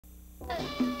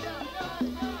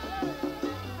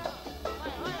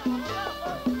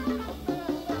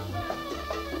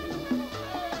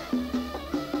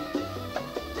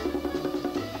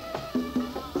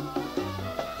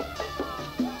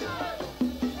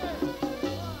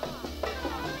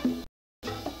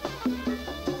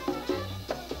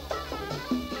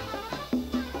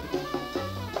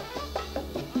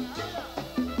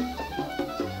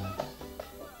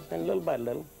And little by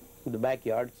little, the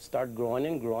backyard started growing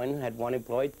and growing. Had one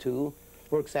employee, two,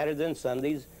 worked Saturdays and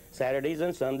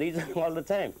Sundays all the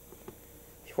time.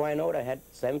 Before I know it, I had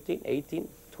 17, 18,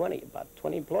 20, about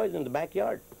 20 employees in the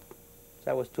backyard. So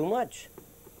that was too much.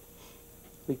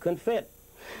 We couldn't fit.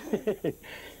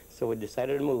 So we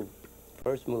decided to move.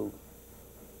 First move.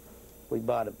 We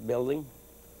bought a building,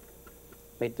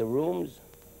 made the rooms,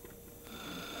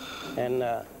 and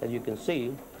as you can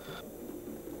see,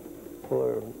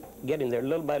 we're getting there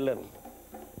little by little.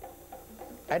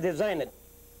 I designed it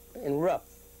in rough,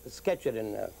 sketch it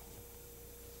in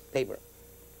paper.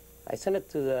 I sent it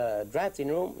to the drafting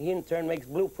room. He in turn makes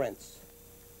blueprints.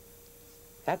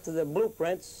 After the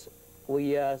blueprints,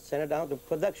 we sent it down to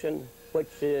production, which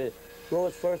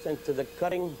goes first into the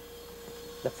cutting,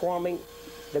 the forming,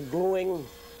 the gluing,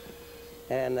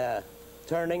 and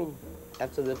turning.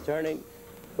 After the turning,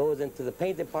 goes into the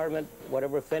paint department,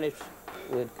 whatever finish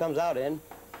it comes out in.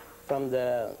 From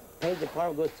the paint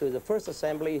department goes to the first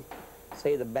assembly,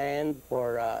 say the band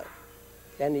or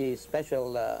any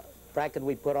special bracket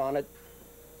we put on it.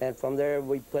 And from there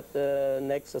we put the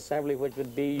next assembly, which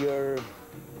would be the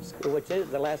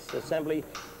last assembly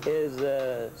is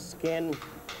skin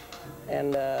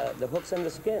and the hooks in the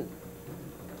skin.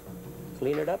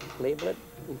 Clean it up, label it,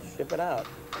 and ship it out.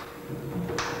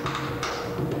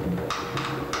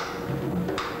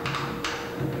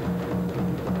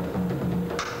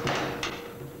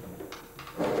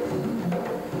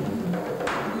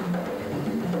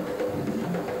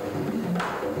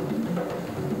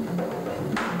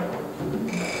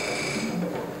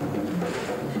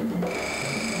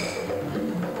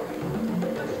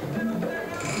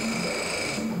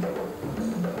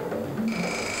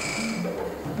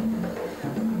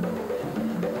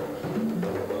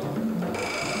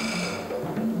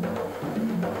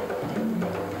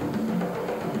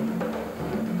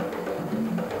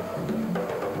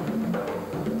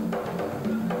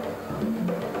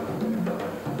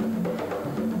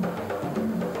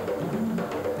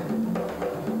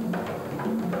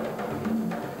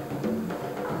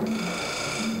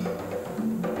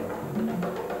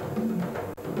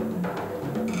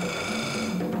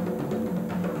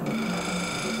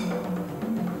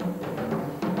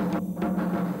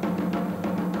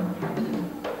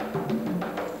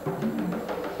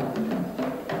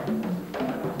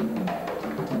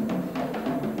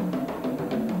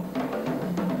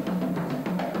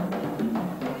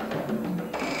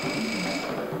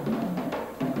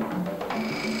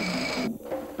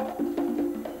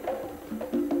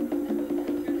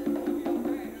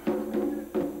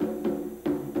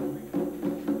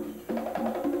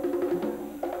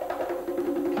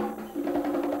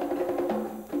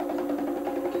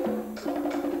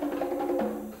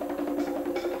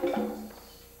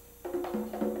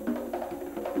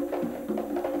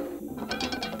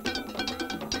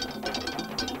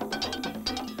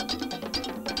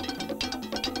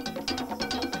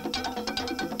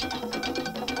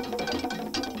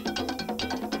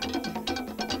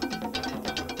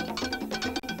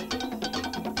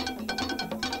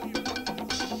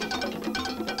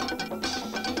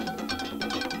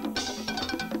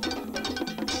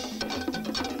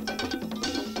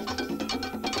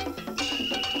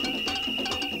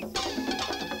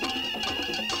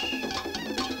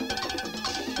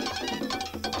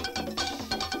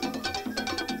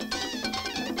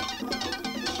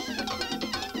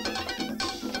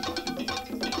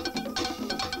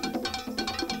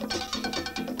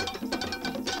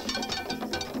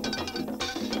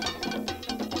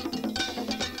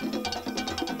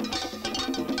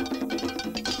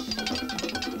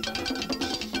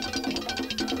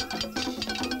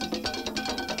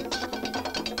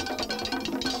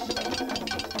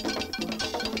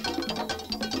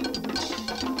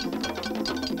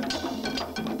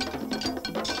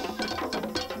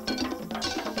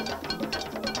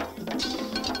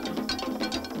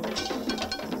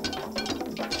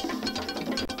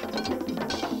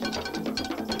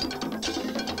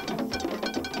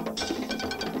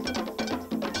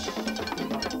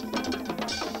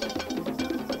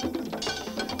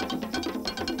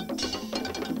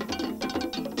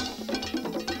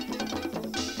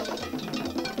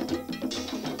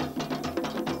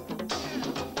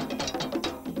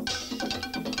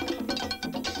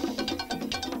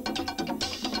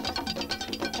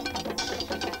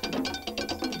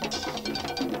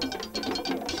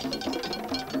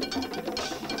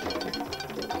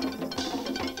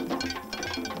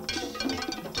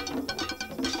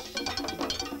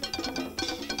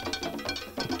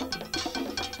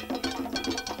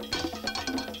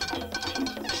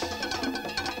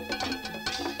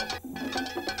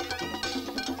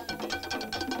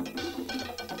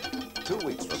 2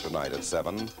 weeks from tonight at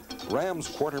 7, Rams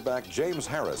quarterback James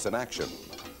Harris in action,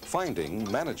 finding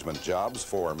management jobs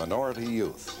for minority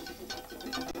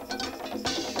youth.